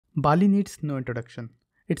Bali needs no introduction.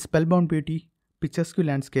 Its spellbound beauty, picturesque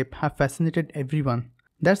landscape have fascinated everyone.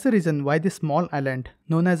 That's the reason why this small island,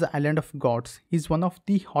 known as the Island of Gods, is one of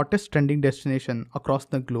the hottest trending destinations across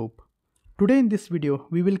the globe. Today in this video,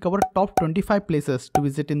 we will cover top 25 places to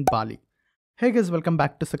visit in Bali. Hey guys, welcome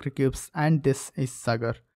back to Sakri Cubes and this is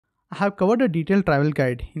Sagar. I have covered a detailed travel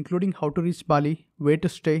guide including how to reach Bali, where to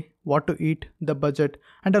stay, what to eat, the budget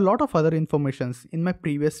and a lot of other informations in my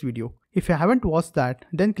previous video. If you haven't watched that,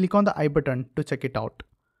 then click on the I button to check it out.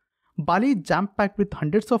 Bali is jam-packed with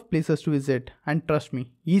hundreds of places to visit and trust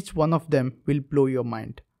me, each one of them will blow your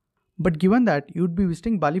mind. But given that you would be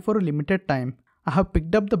visiting Bali for a limited time, I have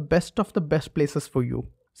picked up the best of the best places for you.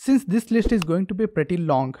 Since this list is going to be pretty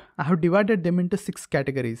long, I have divided them into 6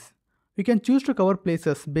 categories. You can choose to cover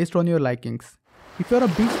places based on your likings. If you are a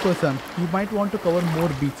beach person, you might want to cover more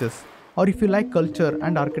beaches. Or if you like culture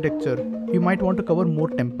and architecture, you might want to cover more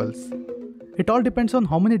temples. It all depends on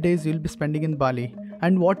how many days you will be spending in Bali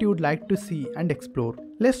and what you would like to see and explore.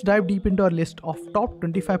 Let's dive deep into our list of top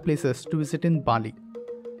 25 places to visit in Bali.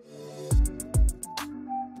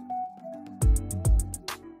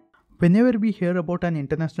 Whenever we hear about an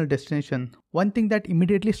international destination, one thing that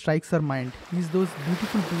immediately strikes our mind is those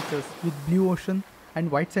beautiful beaches with blue ocean and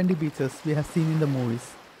white sandy beaches we have seen in the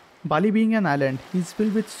movies. Bali being an island is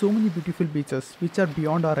filled with so many beautiful beaches which are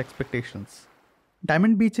beyond our expectations.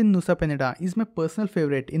 Diamond Beach in Nusa Penida is my personal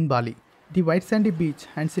favorite in Bali. The white sandy beach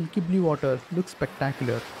and silky blue water look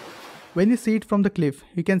spectacular. When you see it from the cliff,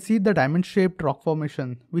 you can see the diamond-shaped rock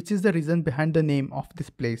formation, which is the reason behind the name of this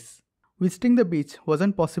place. Visiting the beach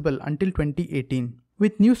wasn't possible until 2018.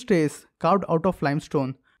 With new stays carved out of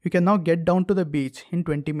limestone, you can now get down to the beach in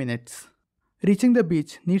 20 minutes. Reaching the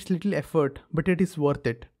beach needs little effort, but it is worth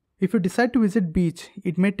it. If you decide to visit beach,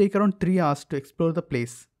 it may take around 3 hours to explore the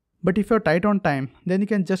place. But if you're tight on time, then you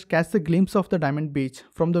can just catch the glimpse of the Diamond Beach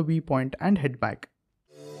from the viewpoint and head back.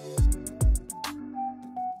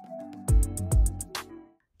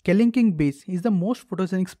 Kelingking Beach is the most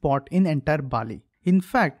photogenic spot in entire Bali. In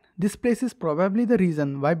fact, this place is probably the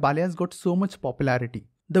reason why Bali has got so much popularity.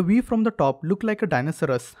 The view from the top looks like a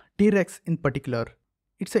dinosaurus, T-Rex in particular.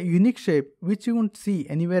 It's a unique shape which you won't see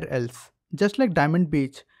anywhere else. Just like Diamond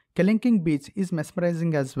Beach, Kelingking Beach is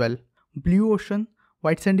mesmerizing as well. Blue ocean,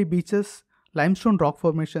 white sandy beaches, limestone rock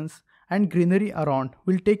formations and greenery around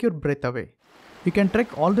will take your breath away. You can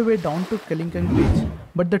trek all the way down to Kelingking Beach,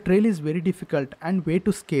 but the trail is very difficult and way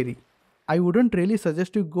too scary. I wouldn't really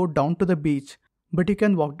suggest you go down to the beach, but you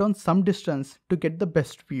can walk down some distance to get the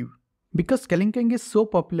best view. Because Kelingking is so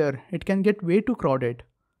popular, it can get way too crowded.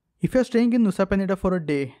 If you are staying in Nusa Penida for a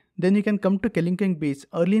day, then you can come to Kelingking Beach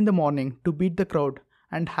early in the morning to beat the crowd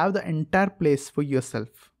and have the entire place for yourself.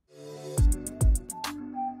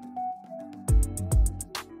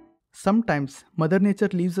 Sometimes, Mother Nature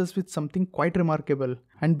leaves us with something quite remarkable,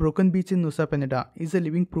 and Broken Beach in Nusa Penida is a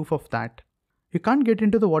living proof of that. You can't get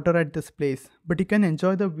into the water at this place, but you can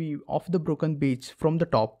enjoy the view of the Broken Beach from the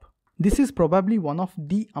top. This is probably one of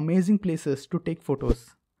the amazing places to take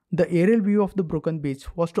photos. The aerial view of the Broken Beach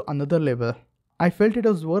was to another level. I felt it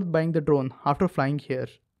was worth buying the drone after flying here.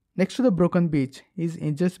 Next to the Broken Beach is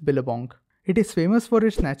Angel's Billabong. It is famous for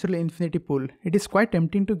its natural infinity pool. It is quite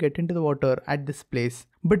tempting to get into the water at this place,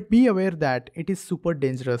 but be aware that it is super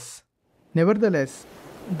dangerous. Nevertheless,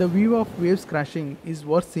 the view of waves crashing is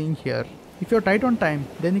worth seeing here. If you're tight on time,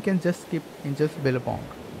 then you can just skip Angel's Billabong.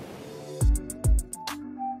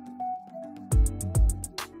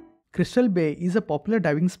 Crystal Bay is a popular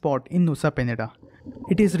diving spot in Nusa Penida.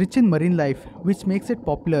 It is rich in marine life, which makes it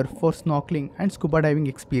popular for snorkeling and scuba diving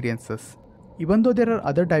experiences. Even though there are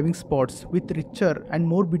other diving spots with richer and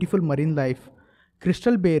more beautiful marine life,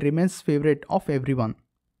 Crystal Bay remains favorite of everyone.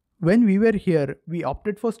 When we were here, we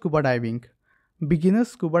opted for scuba diving.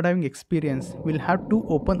 Beginner's scuba diving experience will have 2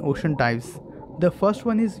 open ocean dives. The first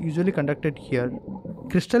one is usually conducted here.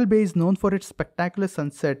 Crystal Bay is known for its spectacular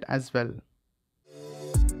sunset as well.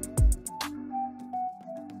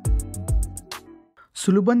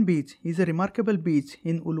 Suluban Beach is a remarkable beach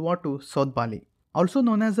in Uluwatu, South Bali. Also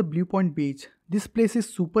known as the Blue Point Beach, this place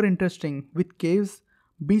is super interesting with caves,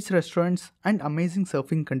 beach restaurants and amazing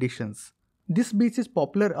surfing conditions. This beach is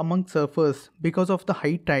popular among surfers because of the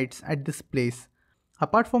high tides at this place.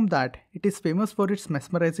 Apart from that, it is famous for its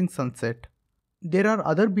mesmerizing sunset. There are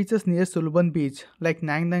other beaches near Suluban Beach like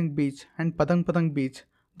Nang Nang Beach and Padang Padang Beach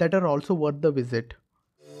that are also worth the visit.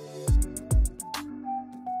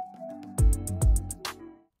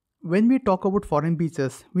 When we talk about foreign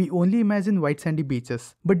beaches, we only imagine white sandy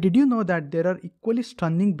beaches. But did you know that there are equally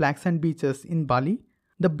stunning black sand beaches in Bali?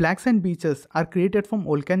 The black sand beaches are created from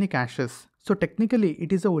volcanic ashes, so technically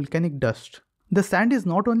it is a volcanic dust. The sand is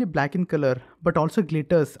not only black in color but also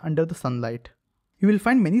glitters under the sunlight. You will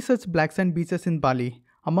find many such black sand beaches in Bali,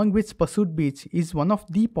 among which Pasut Beach is one of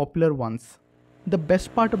the popular ones. The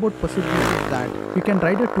best part about Pasut Beach is that you can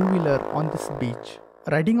ride a two-wheeler on this beach.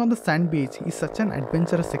 Riding on the sand beach is such an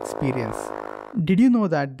adventurous experience. Did you know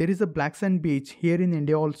that there is a black sand beach here in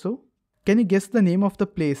India also? Can you guess the name of the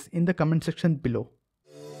place in the comment section below?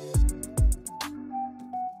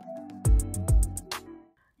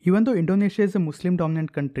 Even though Indonesia is a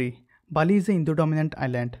Muslim-dominant country, Bali is an Hindu-dominant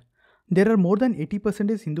island. There are more than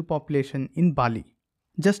 80% Hindu population in Bali.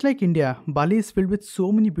 Just like India, Bali is filled with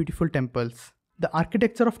so many beautiful temples. The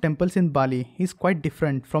architecture of temples in Bali is quite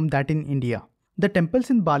different from that in India. The temples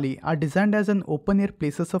in Bali are designed as an open-air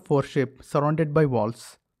places of worship surrounded by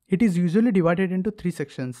walls. It is usually divided into three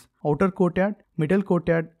sections: outer courtyard, middle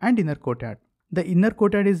courtyard and inner courtyard. The inner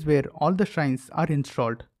courtyard is where all the shrines are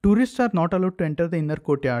installed. Tourists are not allowed to enter the inner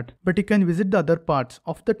courtyard, but you can visit the other parts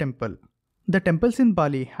of the temple. The temples in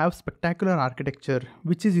Bali have spectacular architecture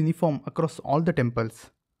which is uniform across all the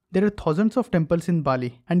temples. There are thousands of temples in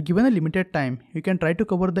Bali, and given a limited time, you can try to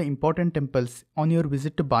cover the important temples on your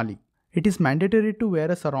visit to Bali. It is mandatory to wear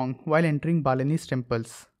a sarong while entering Balinese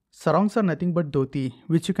temples. Sarongs are nothing but dhoti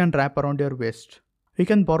which you can wrap around your waist. You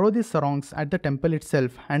can borrow these sarongs at the temple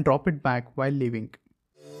itself and drop it back while leaving.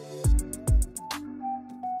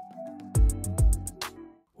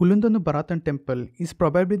 Ulundanu Bharatan Temple is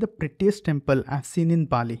probably the prettiest temple I've seen in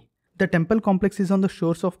Bali. The temple complex is on the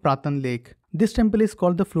shores of Bratan Lake. This temple is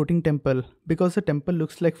called the floating temple because the temple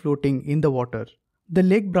looks like floating in the water. The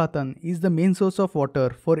Lake Bratan is the main source of water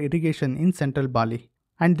for irrigation in central Bali.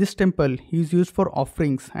 And this temple is used for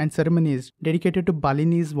offerings and ceremonies dedicated to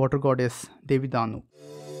Balinese water goddess Devi Danu.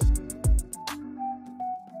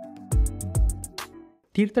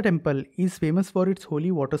 Tirtha Temple is famous for its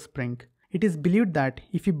holy water spring. It is believed that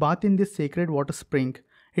if you bath in this sacred water spring,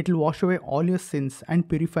 it will wash away all your sins and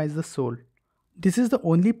purifies the soul. This is the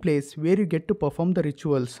only place where you get to perform the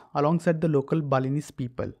rituals alongside the local Balinese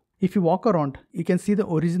people. If you walk around, you can see the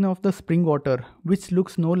origin of the spring water, which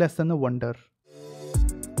looks no less than a wonder.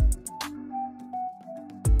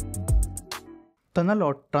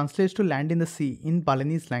 Tanalot translates to land in the sea in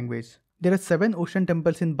Balinese language. There are 7 ocean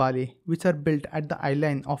temples in Bali which are built at the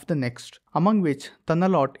eyeline of the next, among which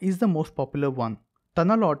Tanalot is the most popular one.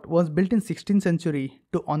 Tanalot was built in 16th century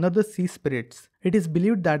to honor the sea spirits. It is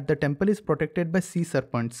believed that the temple is protected by sea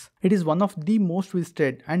serpents. It is one of the most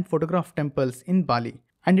visited and photographed temples in Bali,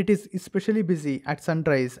 and it is especially busy at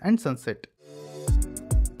sunrise and sunset.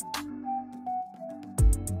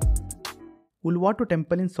 Uluwatu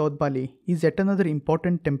Temple in South Bali is yet another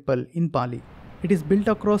important temple in Bali. It is built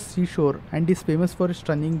across seashore and is famous for its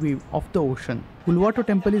stunning view of the ocean. Uluwatu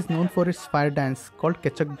Temple is known for its fire dance called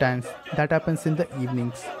Kechak dance that happens in the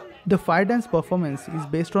evenings. The fire dance performance is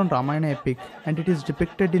based on Ramayana epic and it is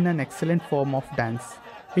depicted in an excellent form of dance.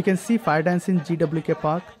 You can see fire dance in GWK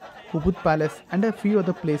Park, Ubud Palace and a few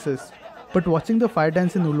other places. But watching the fire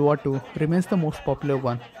dance in Uluwatu remains the most popular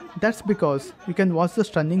one. That's because you can watch the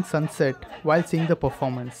stunning sunset while seeing the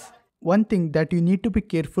performance. One thing that you need to be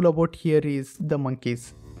careful about here is the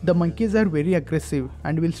monkeys. The monkeys are very aggressive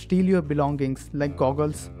and will steal your belongings like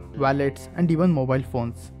goggles, wallets and even mobile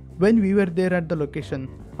phones. When we were there at the location,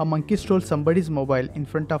 a monkey stole somebody's mobile in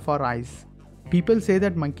front of our eyes. People say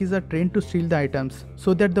that monkeys are trained to steal the items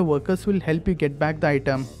so that the workers will help you get back the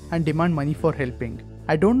item and demand money for helping.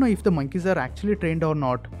 I don't know if the monkeys are actually trained or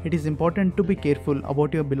not. It is important to be careful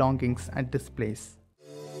about your belongings at this place.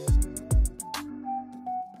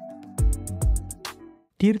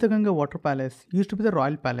 Tirthaganga Water Palace used to be the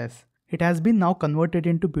royal palace. It has been now converted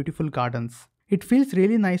into beautiful gardens. It feels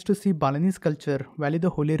really nice to see Balinese culture valley the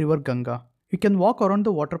holy river Ganga. You can walk around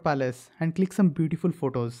the water palace and click some beautiful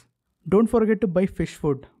photos. Don't forget to buy fish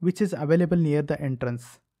food, which is available near the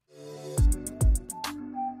entrance.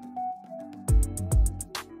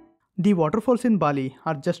 The waterfalls in Bali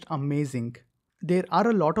are just amazing. There are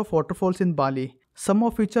a lot of waterfalls in Bali, some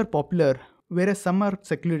of which are popular, whereas some are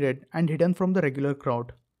secluded and hidden from the regular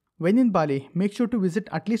crowd. When in Bali, make sure to visit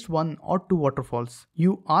at least 1 or 2 waterfalls.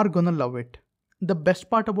 You are gonna love it. The best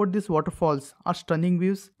part about these waterfalls are stunning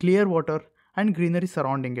views, clear water and greenery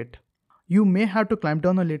surrounding it. You may have to climb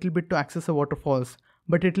down a little bit to access the waterfalls,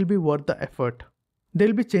 but it will be worth the effort. There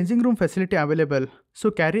will be changing room facility available,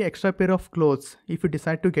 so carry extra pair of clothes if you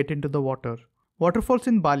decide to get into the water. Waterfalls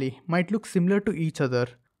in Bali might look similar to each other.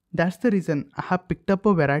 That's the reason I have picked up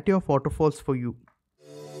a variety of waterfalls for you.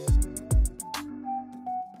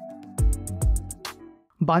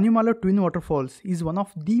 Banyumala Twin Waterfalls is one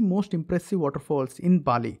of the most impressive waterfalls in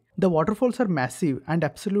Bali. The waterfalls are massive and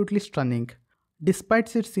absolutely stunning.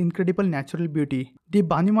 Despite its incredible natural beauty, the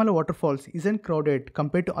Banimala waterfalls isn't crowded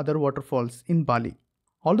compared to other waterfalls in Bali.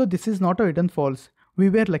 Although this is not a hidden falls, we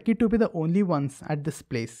were lucky to be the only ones at this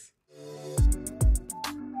place.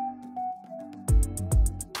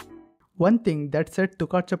 One thing that set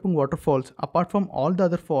Tukachapung waterfalls apart from all the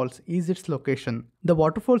other falls is its location. The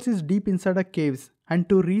waterfalls is deep inside a caves, and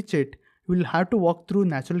to reach it, you will have to walk through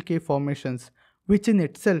natural cave formations, which in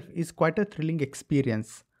itself is quite a thrilling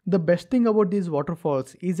experience. The best thing about these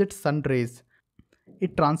waterfalls is its sun rays.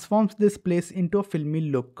 It transforms this place into a filmy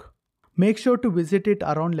look. Make sure to visit it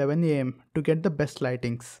around 11 am to get the best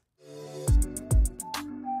lightings.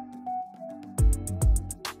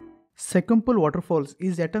 Sekumpul waterfalls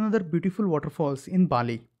is yet another beautiful waterfalls in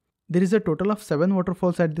Bali. There is a total of 7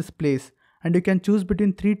 waterfalls at this place, and you can choose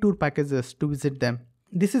between 3 tour packages to visit them.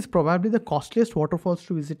 This is probably the costliest waterfalls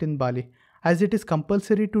to visit in Bali, as it is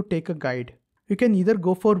compulsory to take a guide. You can either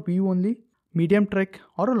go for view only, medium trek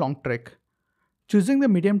or a long trek. Choosing the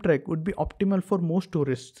medium trek would be optimal for most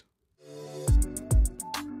tourists.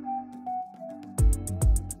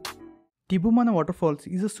 Tibumana waterfalls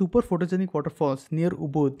is a super photogenic waterfalls near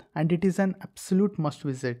Ubud, and it is an absolute must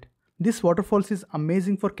visit. This waterfalls is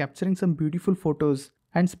amazing for capturing some beautiful photos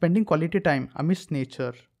and spending quality time amidst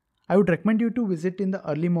nature. I would recommend you to visit in the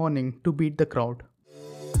early morning to beat the crowd.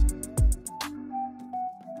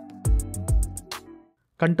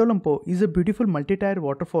 Kantolampo is a beautiful multi-tier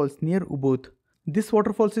waterfalls near Ubud. This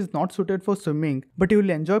waterfalls is not suited for swimming, but you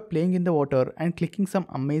will enjoy playing in the water and clicking some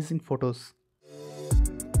amazing photos.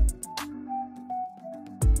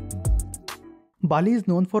 Bali is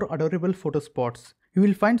known for adorable photo spots. You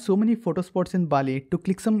will find so many photo spots in Bali to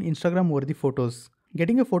click some Instagram worthy photos.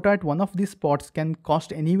 Getting a photo at one of these spots can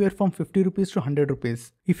cost anywhere from 50 rupees to 100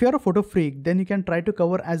 rupees. If you are a photo freak, then you can try to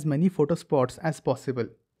cover as many photo spots as possible.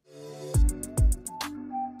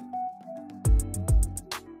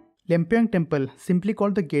 Lempiang Temple, simply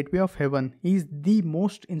called the Gateway of Heaven, is the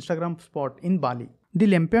most Instagram spot in Bali. The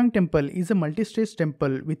Lempiang Temple is a multi-stage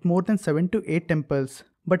temple with more than 7 to 8 temples,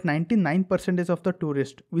 but 99% of the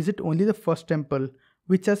tourists visit only the first temple,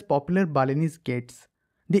 which has popular Balinese gates.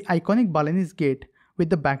 The iconic Balinese gate with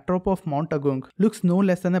the backdrop of Mount Agung looks no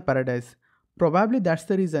less than a paradise. Probably that's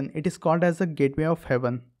the reason it is called as the Gateway of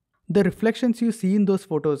Heaven. The reflections you see in those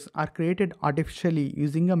photos are created artificially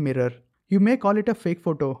using a mirror. You may call it a fake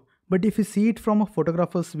photo, but if you see it from a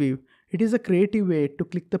photographer's view, it is a creative way to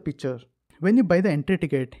click the picture. When you buy the entry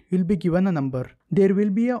ticket, you will be given a number. There will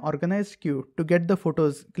be an organized queue to get the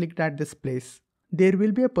photos clicked at this place. There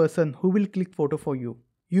will be a person who will click photo for you.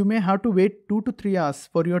 You may have to wait 2 to 3 hours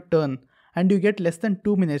for your turn, and you get less than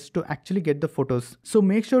 2 minutes to actually get the photos. So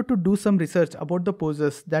make sure to do some research about the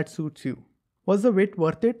poses that suits you. Was the wait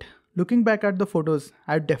worth it? Looking back at the photos,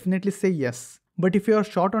 I would definitely say yes. But if you are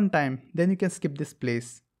short on time, then you can skip this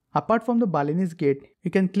place. Apart from the Balinese gate,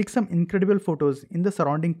 you can click some incredible photos in the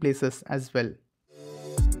surrounding places as well.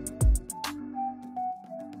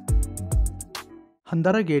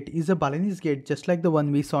 Handara Gate is a Balinese gate just like the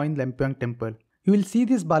one we saw in Lempiang Temple. You will see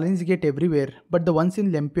this Balinese gate everywhere, but the ones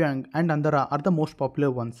in Lempiang and Handara are the most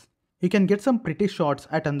popular ones. You can get some pretty shots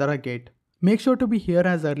at Handara Gate. Make sure to be here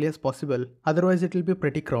as early as possible, otherwise it will be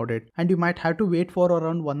pretty crowded and you might have to wait for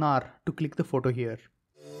around 1 hour to click the photo here.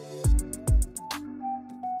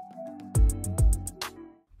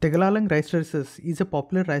 Tegalalang Rice Terraces is a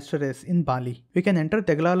popular rice terrace in Bali. You can enter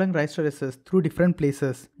Tegalalang Rice Terraces through different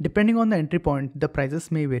places. Depending on the entry point, the prices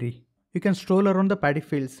may vary. You can stroll around the paddy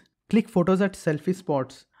fields, click photos at selfie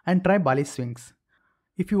spots, and try Bali swings.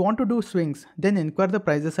 If you want to do swings, then inquire the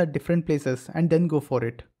prices at different places and then go for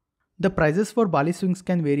it. The prices for Bali swings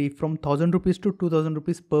can vary from 1000 rupees to 2000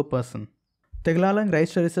 rupees per person. Tegalalang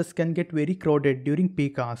Rice Terraces can get very crowded during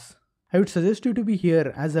peak hours. I would suggest you to be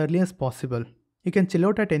here as early as possible. You can chill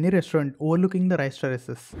out at any restaurant overlooking the rice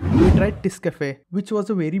terraces. We tried Tis Cafe, which was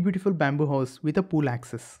a very beautiful bamboo house with a pool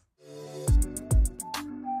access.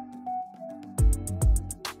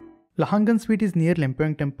 Lahangan Sweet is near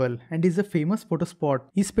Lempiang Temple and is a famous photo spot,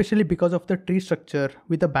 especially because of the tree structure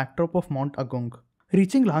with a backdrop of Mount Agung.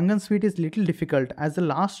 Reaching Lahangan Sweet is little difficult as the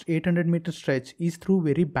last 800-meter stretch is through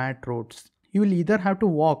very bad roads. You will either have to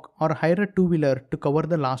walk or hire a two-wheeler to cover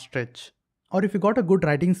the last stretch. Or if you got a good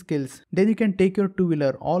riding skills, then you can take your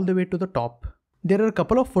two-wheeler all the way to the top. There are a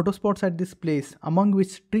couple of photo spots at this place, among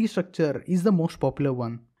which tree structure is the most popular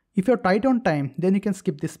one. If you're tight on time, then you can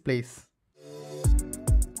skip this place.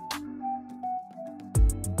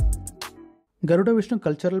 Garuda Vishnu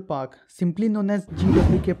Cultural Park, simply known as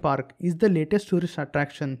GWK Park, is the latest tourist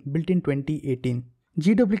attraction built in 2018.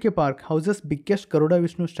 GWK Park houses biggest Garuda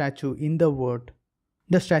Vishnu statue in the world.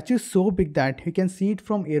 The statue is so big that you can see it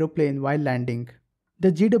from aeroplane while landing.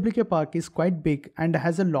 The GWK park is quite big and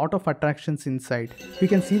has a lot of attractions inside. You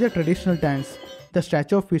can see the traditional dance, the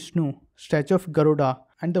statue of Vishnu, statue of Garuda,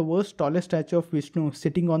 and the world's tallest statue of Vishnu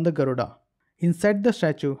sitting on the Garuda. Inside the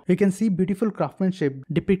statue, you can see beautiful craftsmanship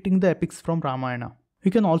depicting the epics from Ramayana.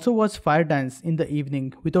 You can also watch fire dance in the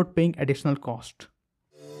evening without paying additional cost.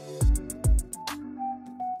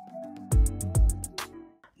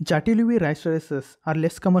 Jatiluvi rice terraces are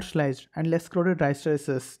less commercialized and less crowded rice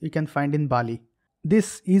terraces you can find in Bali.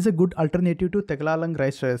 This is a good alternative to Tegalalang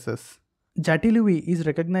rice terraces. Jatiluvi is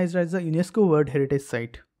recognized as a UNESCO World Heritage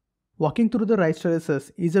Site. Walking through the rice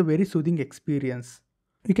terraces is a very soothing experience.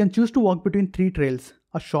 You can choose to walk between 3 trails,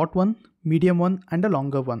 a short one, medium one and a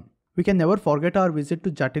longer one. We can never forget our visit to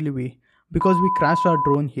Jatiluvi because we crashed our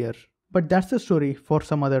drone here. But that's a story for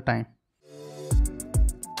some other time.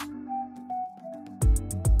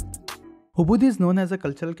 Ubud is known as a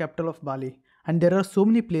cultural capital of Bali, and there are so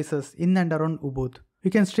many places in and around Ubud. You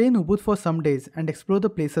can stay in Ubud for some days and explore the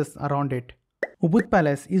places around it. Ubud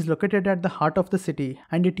Palace is located at the heart of the city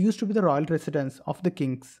and it used to be the royal residence of the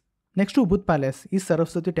kings. Next to Ubud Palace is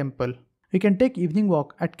Saraswati Temple. You can take evening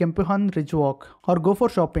walk at Kempuhan Ridge Walk or go for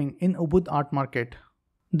shopping in Ubud Art Market.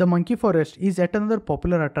 The monkey forest is yet another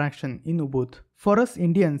popular attraction in Ubud. For us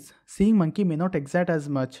Indians, seeing monkey may not excite as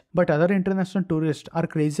much, but other international tourists are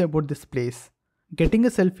crazy about this place. Getting a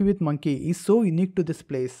selfie with monkey is so unique to this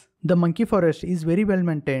place. The monkey forest is very well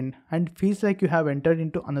maintained and feels like you have entered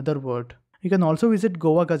into another world. You can also visit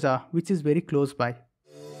Goa Gaja, which is very close by.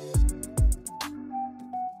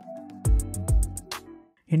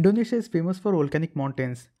 Indonesia is famous for volcanic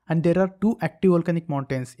mountains, and there are 2 active volcanic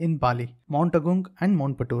mountains in Bali, Mount Agung and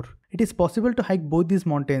Mount Batur. It is possible to hike both these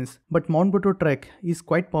mountains, but Mount Batur trek is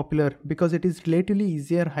quite popular because it is relatively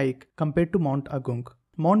easier hike compared to Mount Agung.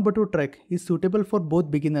 Mount Batur trek is suitable for both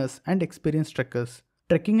beginners and experienced trekkers.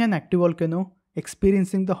 Trekking an active volcano,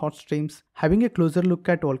 experiencing the hot streams, having a closer look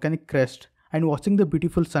at volcanic crest, and watching the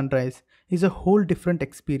beautiful sunrise is a whole different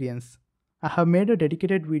experience. I have made a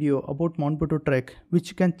dedicated video about Mount Batur trek which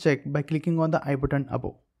you can check by clicking on the I button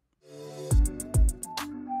above.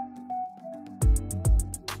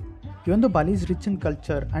 Even though Bali is rich in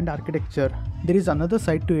culture and architecture, there is another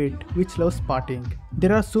side to it which loves partying.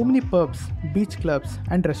 There are so many pubs, beach clubs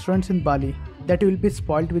and restaurants in Bali that you will be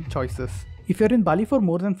spoiled with choices. If you are in Bali for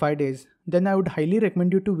more than 5 days, then I would highly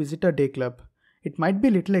recommend you to visit a day club. It might be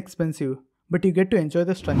a little expensive, but you get to enjoy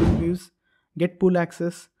the stunning views, get pool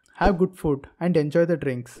access, have good food and enjoy the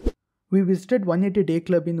drinks. We visited 180 day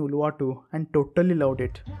club in Uluwatu and totally loved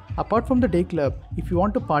it. Apart from the day club, if you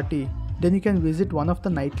want to party, then you can visit one of the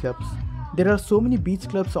night clubs. There are so many beach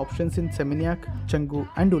clubs options in Seminyak, Canggu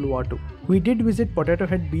and Uluwatu. We did visit Potato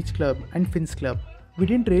Head Beach Club and Fins Club. We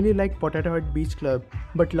didn't really like Potato Head Beach Club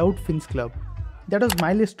but loved Fins Club. That was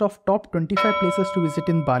my list of top 25 places to visit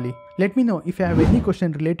in Bali. Let me know if you have any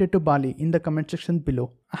question related to Bali in the comment section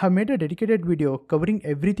below. I have made a dedicated video covering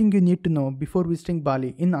everything you need to know before visiting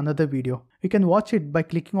Bali in another video. You can watch it by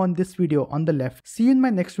clicking on this video on the left. See you in my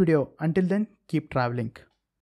next video. Until then, keep traveling.